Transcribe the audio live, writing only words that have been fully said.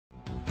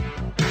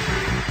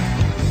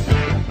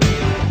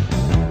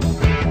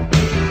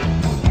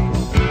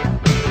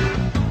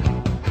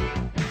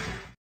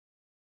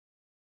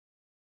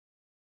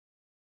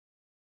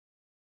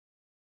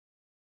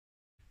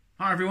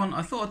Hi everyone,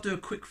 I thought I'd do a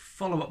quick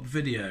follow-up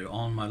video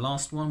on my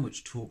last one,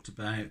 which talked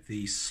about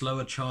the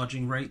slower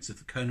charging rates of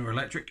the Kona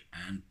Electric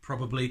and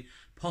possibly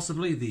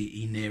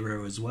the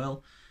eNiro as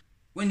well.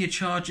 When you're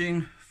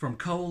charging from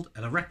cold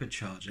at a rapid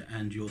charger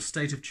and your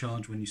state of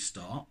charge when you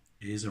start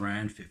is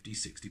around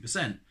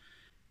 50-60%.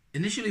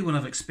 Initially when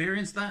I've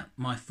experienced that,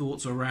 my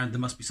thoughts are around there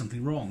must be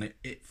something wrong.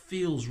 It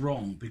feels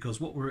wrong because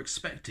what we're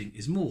expecting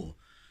is more.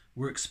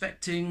 We're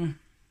expecting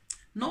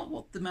not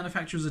what the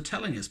manufacturers are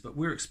telling us, but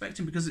we're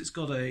expecting, because it's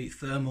got a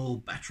thermal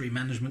battery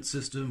management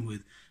system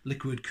with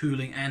liquid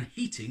cooling and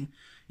heating,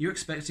 you're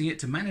expecting it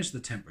to manage the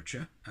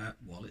temperature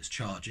while it's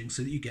charging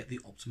so that you get the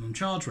optimum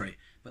charge rate.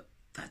 But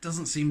that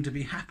doesn't seem to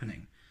be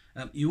happening.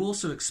 You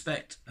also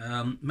expect,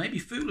 maybe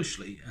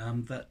foolishly,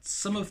 that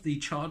some of the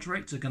charge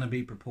rates are going to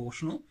be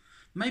proportional.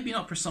 Maybe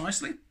not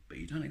precisely, but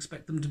you don't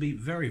expect them to be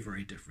very,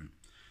 very different.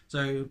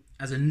 So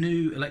as a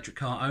new electric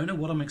car owner,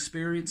 what I'm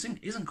experiencing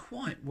isn't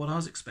quite what I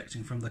was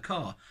expecting from the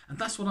car. And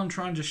that's what I'm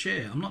trying to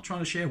share. I'm not trying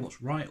to share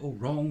what's right or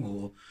wrong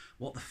or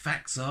what the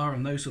facts are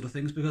and those sort of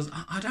things, because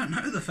I don't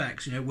know the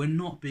facts. You know, we're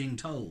not being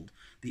told.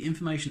 The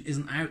information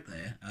isn't out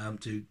there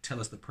to tell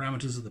us the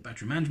parameters of the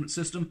battery management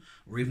system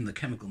or even the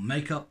chemical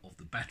makeup of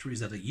the batteries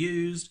that are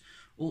used,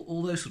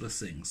 all those sort of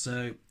things.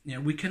 So, you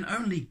know, we can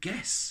only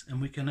guess and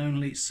we can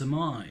only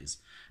surmise.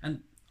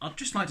 And I'd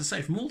just like to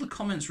say, from all the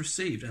comments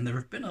received, and there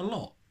have been a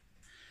lot,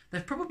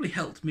 they've probably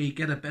helped me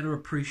get a better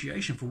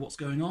appreciation for what's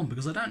going on,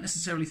 because I don't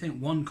necessarily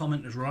think one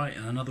comment is right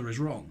and another is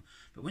wrong.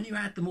 But when you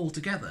add them all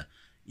together,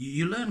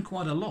 you learn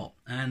quite a lot.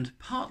 And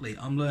partly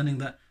I'm learning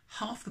that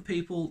half the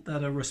people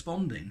that are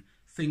responding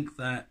think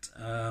that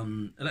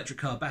electric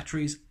car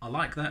batteries are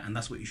like that and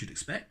that's what you should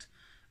expect.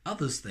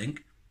 Others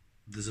think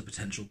there's a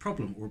potential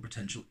problem or a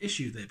potential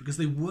issue there because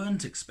they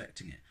weren't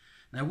expecting it.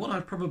 Now, what I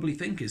probably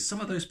think is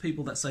some of those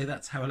people that say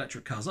that's how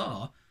electric cars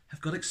are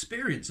have got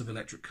experience of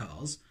electric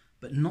cars,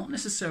 but not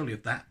necessarily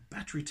of that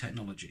battery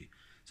technology.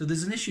 So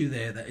there's an issue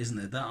there, that isn't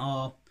there, that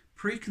our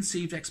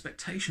preconceived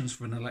expectations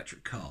for an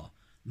electric car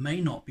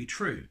may not be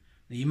true.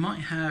 Now, you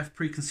might have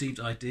preconceived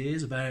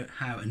ideas about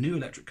how a new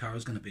electric car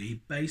is going to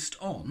be based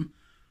on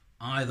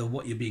either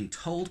what you're being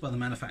told by the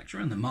manufacturer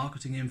and the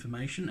marketing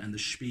information and the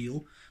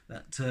spiel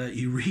that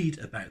you read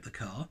about the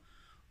car,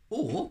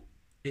 or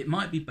it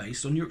might be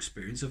based on your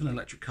experience of an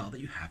electric car that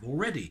you have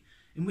already,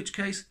 in which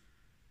case,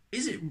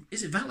 is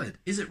it valid?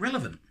 Is it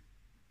relevant?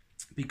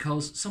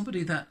 Because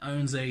somebody that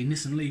owns a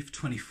Nissan Leaf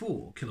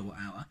 24 kilowatt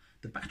hour,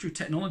 the battery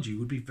technology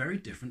would be very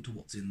different to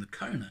what's in the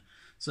Kona.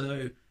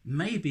 So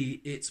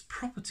maybe its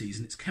properties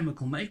and its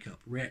chemical makeup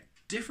react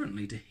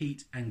differently to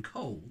heat and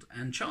cold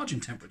and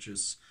charging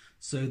temperatures.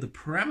 So the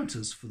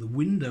parameters for the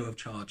window of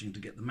charging to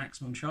get the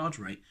maximum charge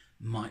rate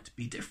might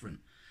be different.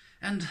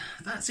 And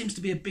that seems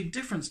to be a big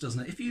difference,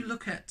 doesn't it? If you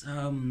look at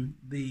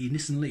the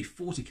Nissan Leaf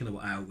 40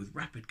 kilowatt hour with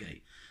rapid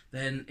gate,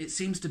 then it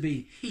seems to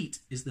be heat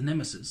is the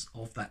nemesis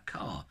of that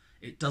car.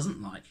 It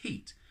doesn't like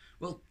heat.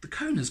 Well, the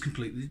Kona is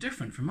completely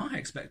different. From my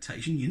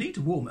expectation, you need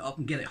to warm it up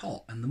and get it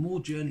hot, and the more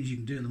journeys you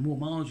can do and the more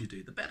miles you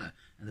do, the better,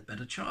 and the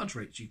better charge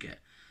rates you get.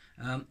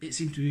 It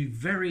seems to be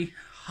very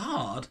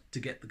hard to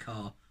get the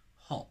car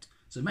hot.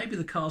 So maybe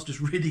the car's just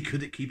really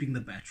good at keeping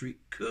the battery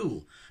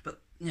cool.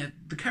 But you know,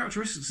 the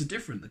characteristics are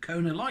different. The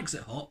Kona likes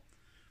it hot.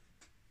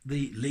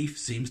 The Leaf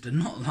seems to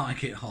not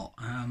like it hot.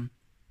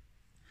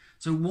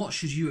 So what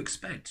should you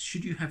expect?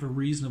 Should you have a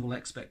reasonable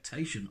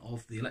expectation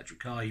of the electric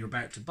car you're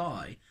about to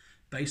buy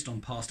based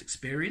on past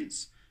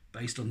experience,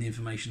 based on the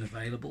information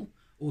available,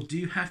 or do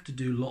you have to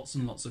do lots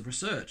and lots of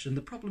research? And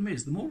the problem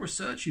is, the more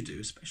research you do,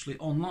 especially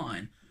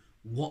online,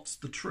 what's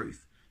the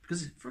truth?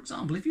 Because, for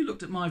example, if you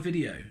looked at my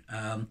video,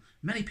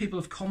 many people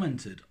have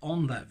commented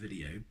on that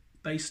video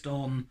based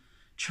on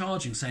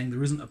charging, saying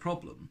there isn't a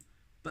problem,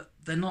 but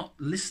they're not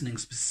listening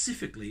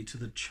specifically to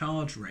the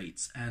charge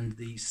rates and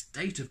the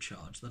state of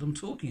charge that I'm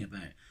talking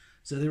about.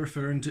 So they're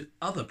referring to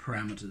other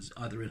parameters,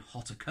 either in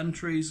hotter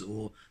countries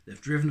or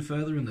they've driven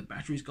further and the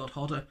batteries got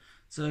hotter.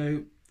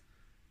 So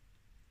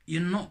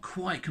you're not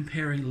quite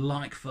comparing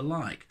like for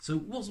like. So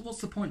what's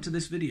the point to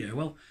this video?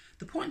 Well,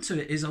 the point to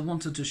it is I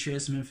wanted to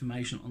share some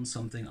information on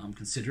something I'm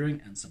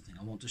considering and something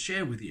I want to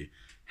share with you.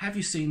 Have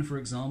you seen, for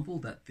example,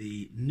 that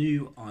the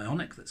new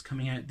Ioniq that's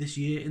coming out this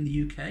year in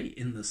the UK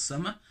in the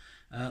summer,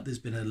 there's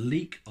been a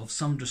leak of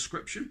some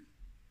description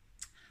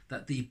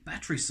that the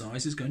battery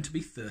size is going to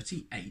be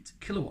 38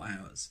 kilowatt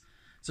hours.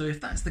 So if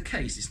that's the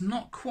case, it's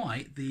not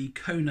quite the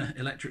Kona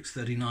Electric's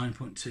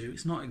 39.2,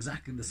 it's not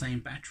exactly the same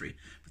battery.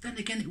 But then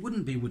again, it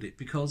wouldn't be, would it?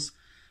 Because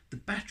the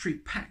battery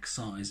pack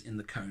size in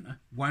the Kona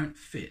won't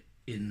fit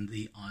in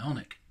the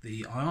Ioniq.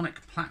 The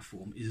Ioniq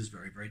platform is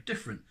very, very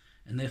different,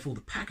 and therefore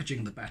the packaging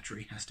of the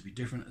battery has to be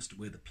different as to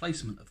where the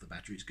placement of the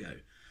batteries go.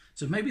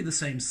 So maybe the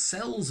same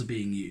cells are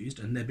being used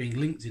and they're being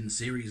linked in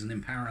series and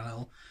in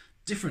parallel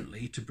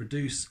differently to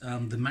produce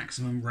the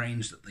maximum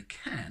range that they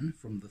can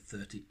from the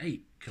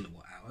 38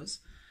 kilowatt hours.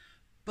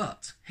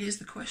 But here's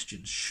the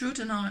question: should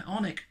an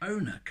Ioniq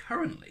owner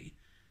currently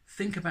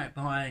think about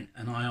buying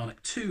an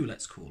Ioniq 2,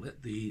 let's call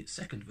it, the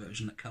second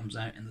version that comes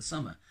out in the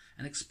summer,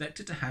 and expect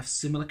it to have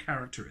similar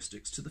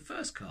characteristics to the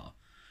first car?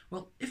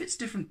 Well, if it's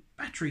different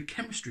battery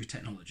chemistry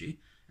technology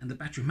and the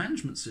battery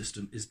management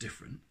system is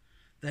different,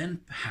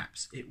 then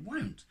perhaps it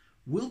won't.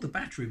 Will the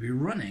battery be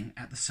running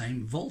at the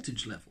same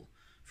voltage level?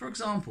 For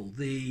example,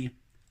 the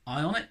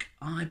Ioniq,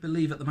 I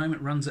believe at the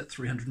moment, runs at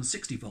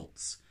 360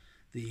 volts.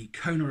 The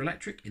Kona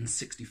Electric in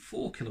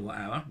 64 kilowatt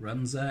hour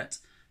runs at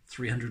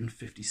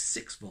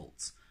 356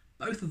 volts.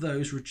 Both of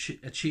those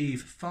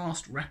achieve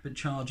fast rapid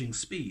charging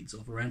speeds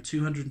of around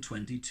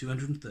 220,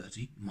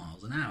 230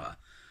 miles an hour.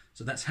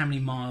 So that's how many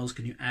miles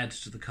can you add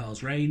to the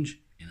car's range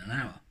in an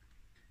hour.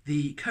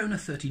 The Kona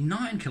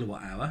 39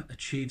 kilowatt hour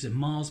achieves a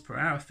miles per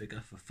hour figure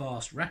for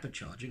fast rapid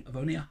charging of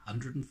only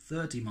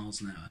 130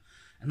 miles an hour.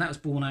 And that was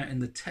borne out in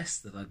the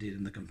test that I did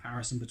in the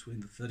comparison between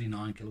the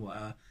 39 kilowatt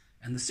hour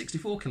and the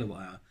 64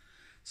 kilowatt hour.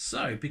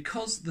 So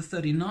because the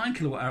 39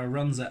 kilowatt hour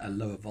runs at a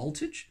lower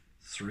voltage,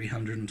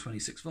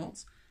 326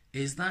 volts,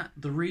 is that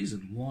the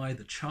reason why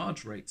the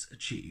charge rates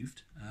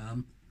achieved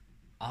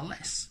are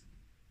less?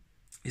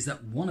 Is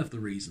that one of the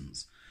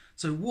reasons?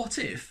 So what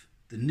if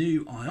the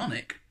new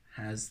Ioniq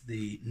has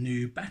the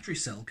new battery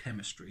cell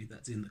chemistry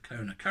that's in the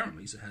Kona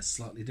currently, so it has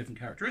slightly different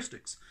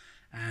characteristics?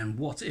 And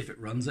what if it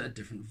runs at a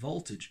different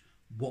voltage?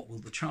 What will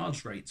the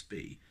charge rates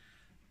be?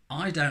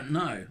 I don't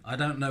know. I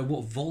don't know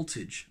what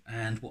voltage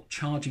and what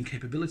charging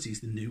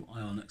capabilities the new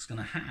Ioniq's going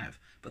to have.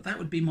 But that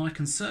would be my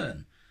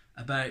concern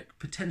about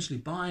potentially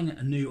buying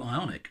a new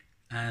Ioniq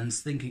and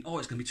thinking, oh,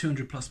 it's going to be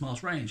 200 plus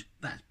miles range.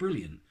 That's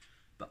brilliant.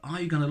 But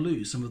are you going to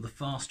lose some of the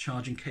fast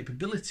charging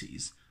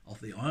capabilities of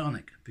the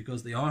Ioniq?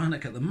 Because the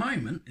Ioniq at the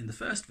moment, in the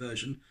first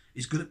version,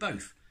 is good at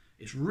both.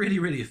 It's really,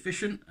 really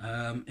efficient.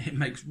 It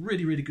makes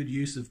really, really good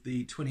use of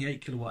the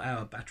 28 kilowatt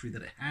hour battery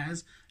that it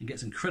has and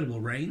gets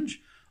incredible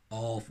range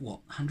of,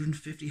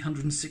 150,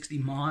 160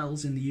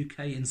 miles in the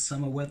UK in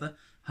summer weather,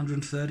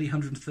 130,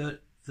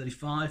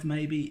 135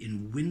 maybe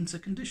in winter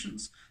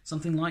conditions,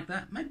 something like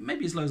that,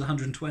 maybe as low as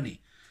 120.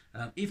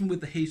 Even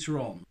with the heater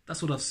on.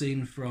 That's what I've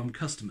seen from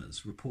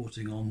customers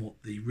reporting on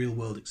what the real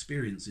world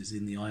experience is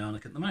in the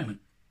Ioniq at the moment.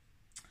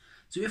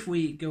 So if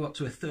we go up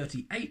to a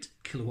 38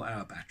 kilowatt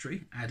hour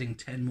battery, adding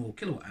 10 more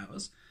kilowatt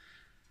hours,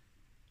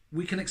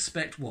 we can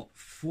expect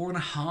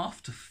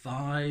 4.5 to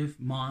 5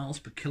 miles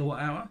per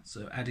kilowatt hour.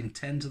 So adding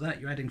 10 to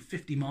that, you're adding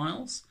 50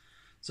 miles.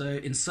 So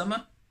in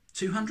summer,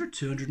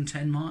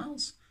 210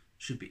 miles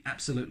should be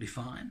absolutely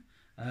fine.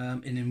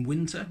 And in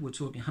winter, we're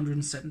talking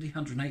 170,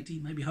 180,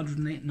 maybe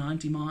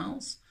 190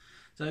 miles.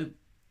 So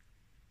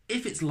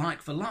if it's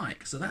like for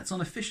like, so that's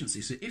on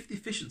efficiency. So if the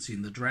efficiency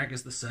and the drag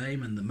is the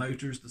same and the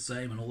motor is the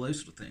same and all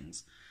those sort of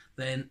things,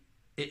 then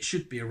it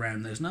should be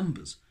around those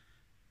numbers.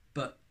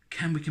 But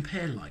can we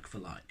compare like for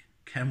like?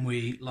 Can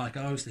we, like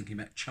I was thinking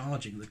about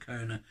charging the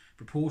Kona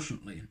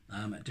proportionately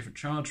at different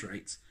charge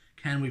rates,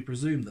 can we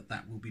presume that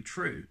that will be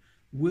true?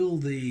 Will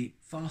the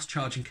fast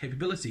charging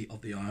capability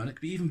of the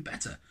Ioniq be even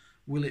better?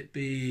 Will it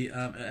be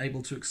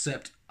able to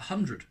accept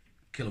 100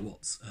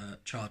 kilowatts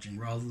charging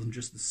rather than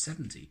just the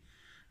 70?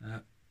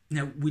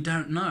 Now, we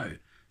don't know.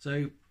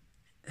 So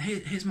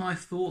here's my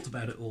thought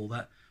about it all,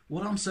 that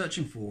what I'm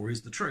searching for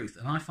is the truth.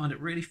 And I find it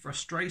really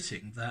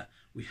frustrating that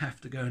we have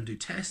to go and do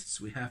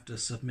tests. We have to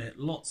submit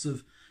lots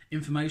of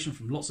information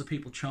from lots of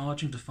people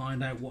charging to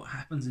find out what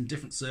happens in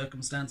different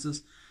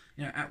circumstances.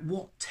 At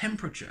what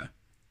temperature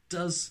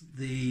does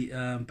the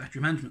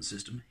battery management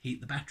system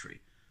heat the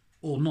battery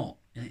or not?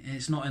 And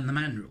it's not in the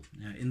manual.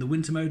 In the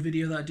winter mode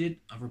video that I did,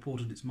 I've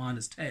reported it's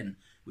 -10,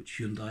 which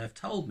Hyundai have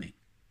told me.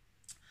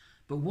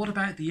 But what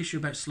about the issue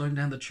about slowing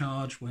down the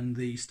charge when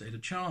the state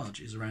of charge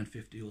is around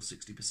 50 or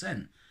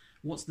 60%?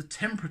 What's the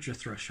temperature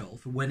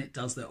threshold for when it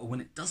does that or when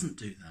it doesn't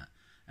do that?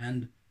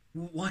 And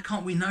why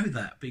can't we know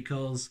that?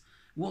 Because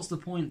what's the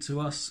point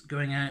to us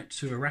going out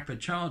to a rapid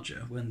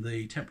charger when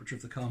the temperature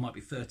of the car might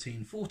be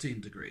 13,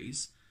 14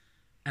 degrees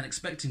and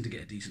expecting to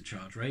get a decent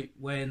charge rate,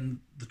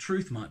 when the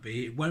truth might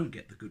be it won't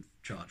get the good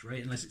charge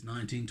rate unless it's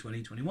 19,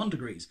 20, 21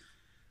 degrees.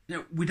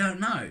 We don't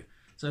know.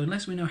 So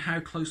unless we know how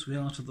close we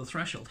are to the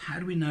threshold, how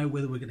do we know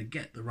whether we're going to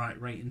get the right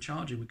rate in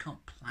charging? We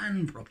can't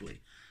plan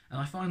properly.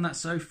 And I find that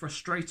so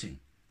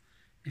frustrating.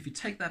 If you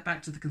take that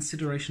back to the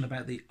consideration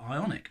about the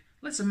Ioniq,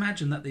 let's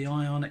imagine that the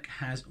Ioniq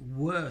has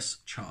worse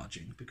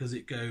charging because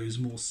it goes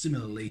more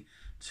similarly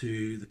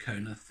to the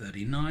Kona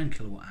 39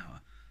 kilowatt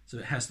hour. So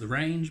it has the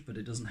range, but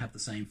it doesn't have the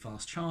same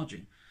fast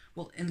charging.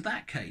 Well, in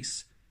that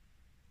case,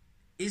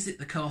 is it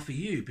the car for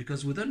you?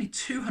 Because with only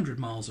 200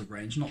 miles of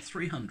range, not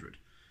 300,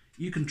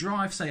 you can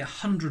drive, say,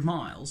 100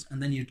 miles,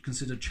 and then you'd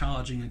consider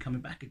charging and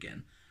coming back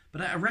again. But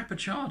at a rapid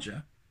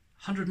charger,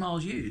 100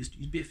 miles used,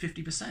 you'd be at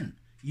 50%.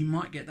 You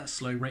might get that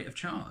slow rate of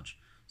charge.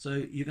 So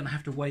you're going to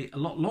have to wait a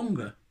lot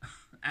longer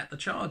at the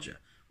charger.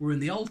 Where in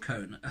the old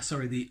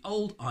the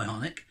old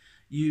Ioniq,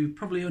 you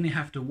probably only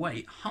have to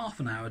wait half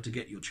an hour to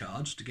get your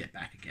charge to get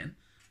back again.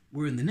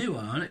 Where in the new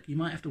Ioniq, you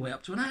might have to wait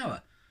up to an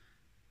hour.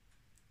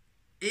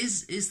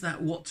 Is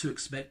that what to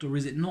expect, or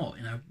is it not?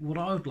 What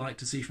I would like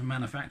to see from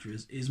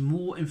manufacturers is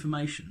more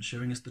information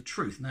showing us the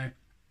truth. Now,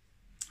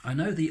 I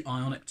know the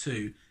Ioniq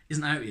 2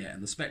 isn't out yet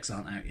and the specs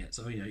aren't out yet,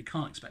 so you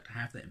can't expect to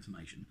have that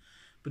information.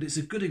 But it's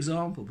a good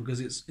example because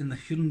it's in the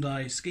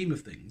Hyundai scheme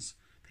of things.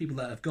 People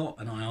that have got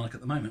an Ioniq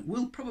at the moment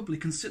will probably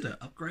consider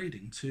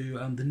upgrading to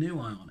the new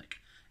Ioniq.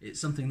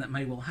 It's something that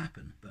may well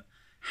happen, but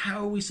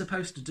how are we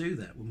supposed to do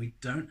that when we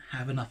don't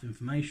have enough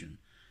information?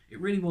 It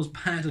really was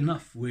bad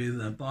enough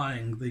with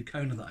buying the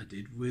Kona that I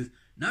did with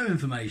no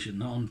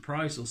information on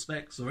price or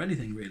specs or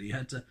anything really. You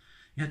had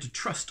to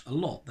trust a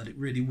lot that it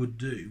really would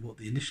do what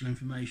the initial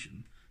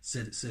information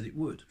said it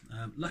would.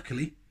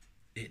 Luckily,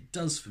 it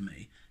does for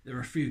me. There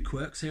are a few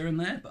quirks here and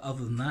there, but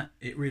other than that,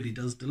 it really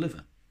does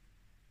deliver.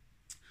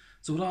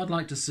 So what I'd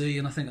like to see,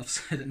 and I think I've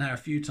said it now a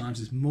few times,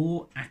 is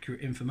more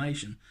accurate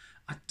information.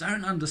 I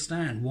don't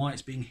understand why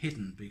it's being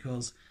hidden,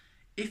 because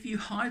if you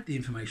hide the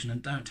information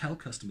and don't tell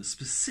customers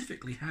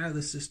specifically how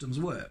the systems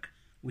work,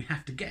 we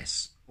have to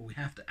guess, or we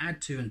have to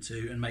add 2 and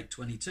 2 and make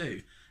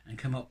 22 and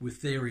come up with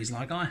theories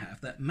like I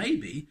have, that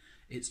maybe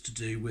it's to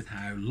do with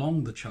how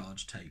long the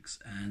charge takes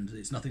and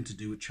it's nothing to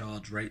do with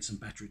charge rates and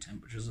battery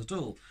temperatures at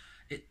all.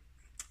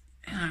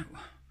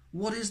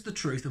 What is the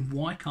truth and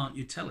why can't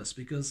you tell us?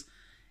 Because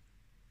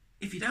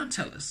if you don't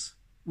tell us,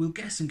 we'll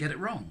guess and get it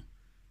wrong.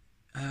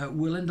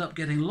 We'll end up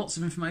getting lots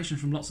of information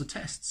from lots of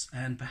tests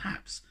and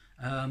perhaps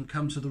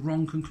come to the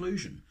wrong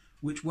conclusion,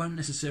 which won't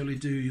necessarily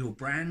do your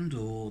brand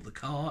or the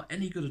car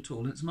any good at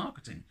all in its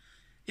marketing.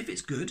 If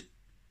it's good,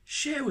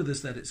 share with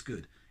us that it's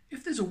good.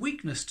 If there's a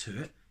weakness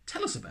to it,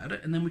 tell us about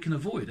it and then we can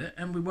avoid it,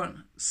 and we won't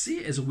see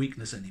it as a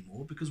weakness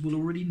anymore because we'll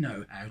already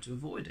know how to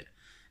avoid it.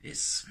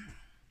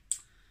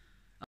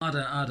 I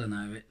don't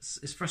know.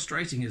 It's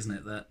frustrating, isn't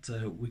it,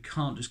 that we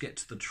can't just get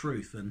to the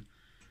truth. And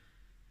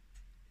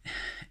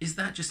is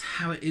that just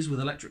how it is with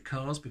electric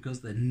cars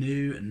because they're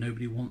new and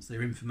nobody wants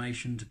their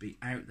information to be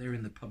out there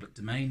in the public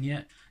domain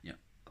yet?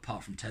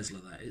 Apart from Tesla,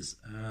 that is.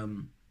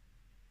 I'm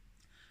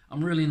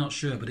really not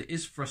sure, but it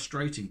is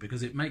frustrating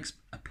because it makes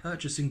a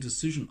purchasing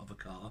decision of a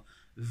car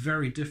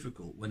very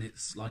difficult when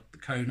it's like the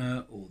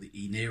Kona or the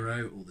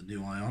eNiro or the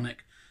new Ioniq,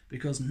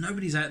 because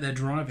nobody's out there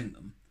driving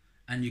them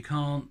and you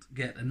can't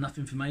get enough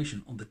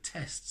information on the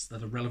tests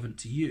that are relevant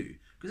to you,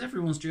 because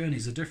everyone's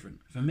journeys are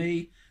different. For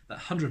me, that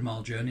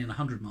 100-mile journey and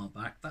 100-mile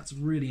back, that's a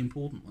really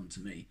important one to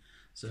me.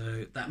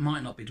 So that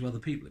might not be to other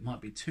people, it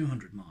might be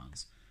 200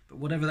 miles. But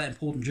whatever that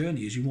important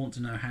journey is, you want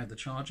to know how the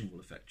charging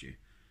will affect you.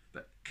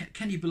 But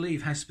can you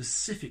believe how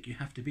specific you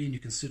have to be in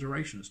your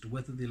consideration as to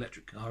whether the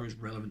electric car is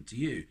relevant to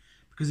you?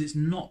 Because it's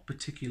not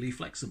particularly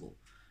flexible.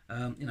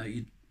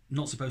 You're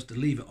not supposed to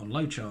leave it on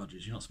low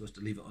charges. You're not supposed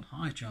to leave it on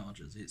high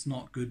charges. It's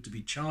not good to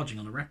be charging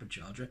on a rapid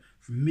charger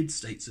from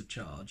mid-states of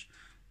charge,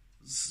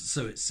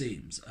 so it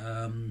seems.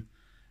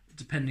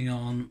 Depending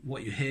on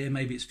what you hear,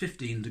 maybe it's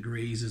 15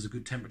 degrees is a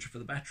good temperature for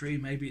the battery.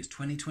 Maybe it's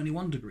 20,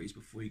 21 degrees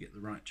before you get the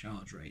right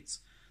charge rates.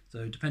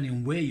 So depending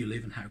on where you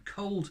live and how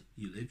cold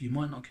you live, you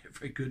might not get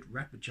very good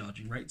rapid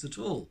charging rates at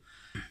all.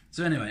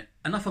 So anyway,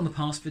 enough on the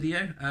past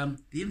video.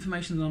 The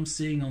information that I'm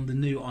seeing on the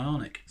new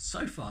Ioniq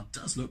so far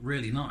does look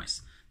really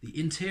nice. The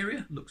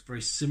interior looks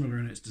very similar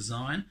in its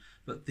design,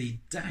 but the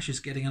dash is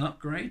getting an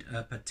upgrade,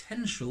 a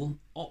potential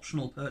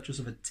optional purchase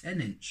of a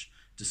 10-inch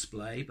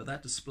display, but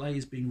that display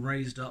is being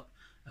raised up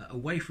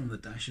away from the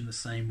dash in the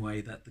same way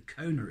that the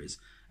Kona is.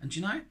 And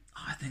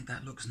I think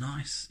that looks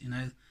nice.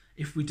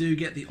 If we do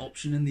get the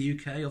option in the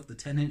UK of the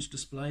 10-inch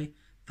display,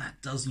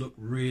 that does look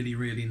really,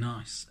 really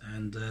nice,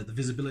 and the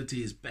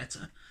visibility is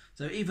better.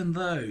 So even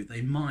though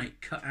they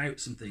might cut out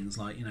some things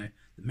like,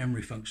 the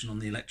memory function on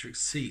the electric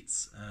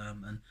seats,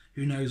 and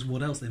who knows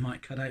what else they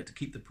might cut out to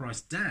keep the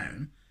price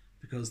down,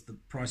 because the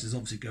price is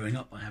obviously going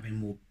up by having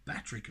more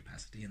battery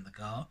capacity in the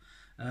car,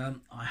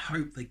 I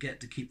hope they get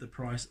to keep the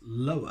price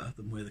lower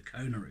than where the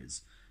Kona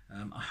is.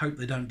 I hope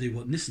they don't do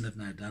what Nissan have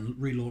now done,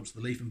 relaunch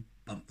the Leaf and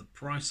bump the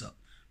price up.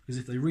 Because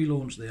if they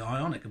relaunch the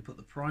Ioniq and put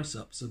the price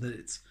up so that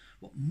it's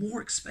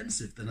more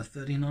expensive than a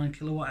 39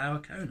 kilowatt hour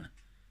Kona,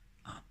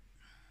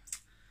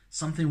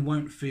 something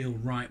won't feel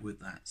right with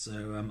that.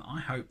 So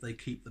I hope they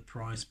keep the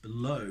price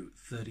below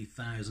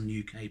 30,000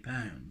 UK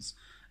pounds,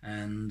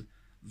 and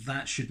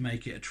that should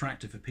make it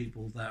attractive for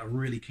people that are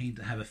really keen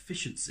to have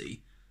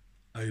efficiency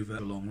over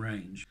long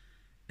range.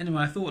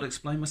 Anyway, I thought I'd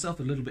explain myself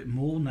a little bit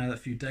more now that a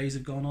few days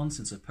have gone on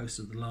since I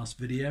posted the last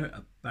video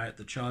about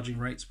the charging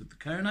rates with the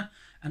Kona,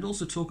 and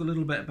also talk a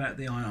little bit about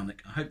the Ioniq.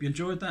 I hope you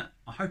enjoyed that.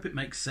 I hope it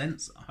makes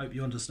sense. I hope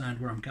you understand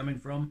where I'm coming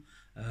from.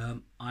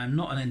 I am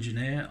not an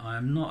engineer. I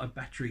am not a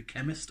battery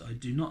chemist. I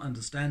do not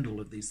understand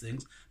all of these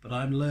things, but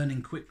I'm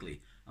learning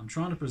quickly. I'm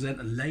trying to present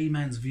a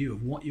layman's view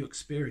of what you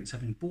experience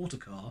having bought a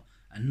car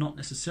and not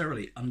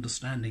necessarily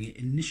understanding it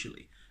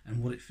initially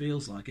and what it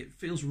feels like. It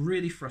feels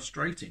really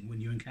frustrating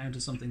when you encounter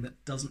something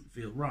that doesn't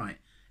feel right.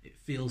 It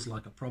feels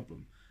like a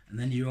problem. And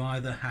then you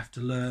either have to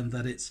learn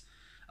that it's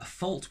a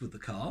fault with the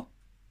car,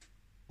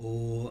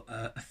 or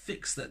a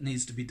fix that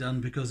needs to be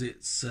done because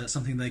it's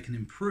something they can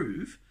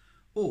improve,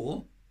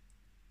 or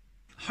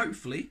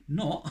hopefully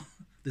not.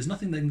 There's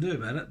nothing they can do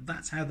about it.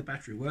 That's how the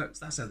battery works.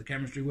 That's how the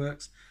chemistry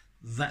works.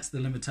 That's the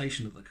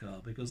limitation of the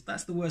car, because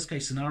that's the worst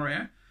case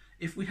scenario.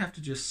 If we have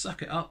to just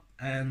suck it up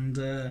and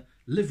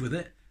live with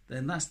it,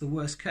 then that's the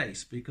worst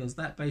case, because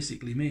that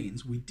basically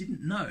means we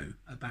didn't know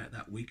about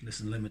that weakness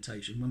and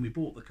limitation when we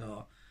bought the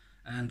car.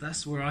 And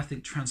that's where I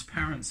think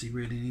transparency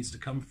really needs to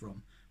come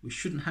from. We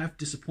shouldn't have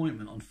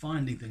disappointment on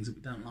finding things that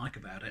we don't like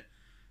about it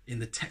in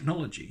the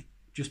technology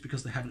just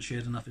because they haven't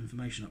shared enough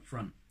information up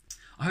front.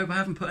 I hope I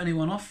haven't put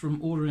anyone off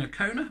from ordering a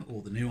Kona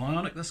or the new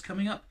Ioniq that's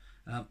coming up.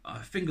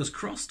 Fingers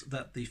crossed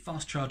that the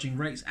fast charging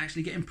rates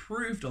actually get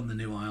improved on the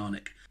new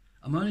Ioniq.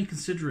 I'm only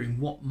considering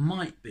what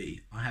might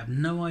be. I have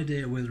no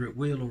idea whether it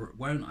will or it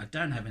won't. I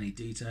don't have any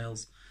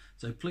details.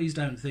 So please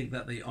don't think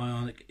that the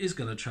Ioniq is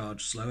going to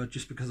charge slower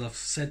just because I've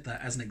said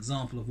that as an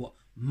example of what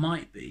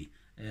might be.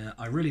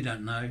 I really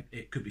don't know.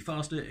 It could be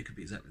faster, it could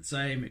be exactly the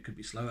same, it could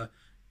be slower.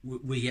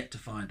 We're yet to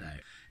find out.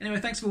 Anyway,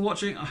 thanks for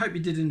watching. I hope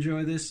you did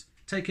enjoy this.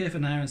 Take care for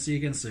now and see you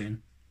again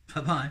soon.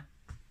 Bye-bye.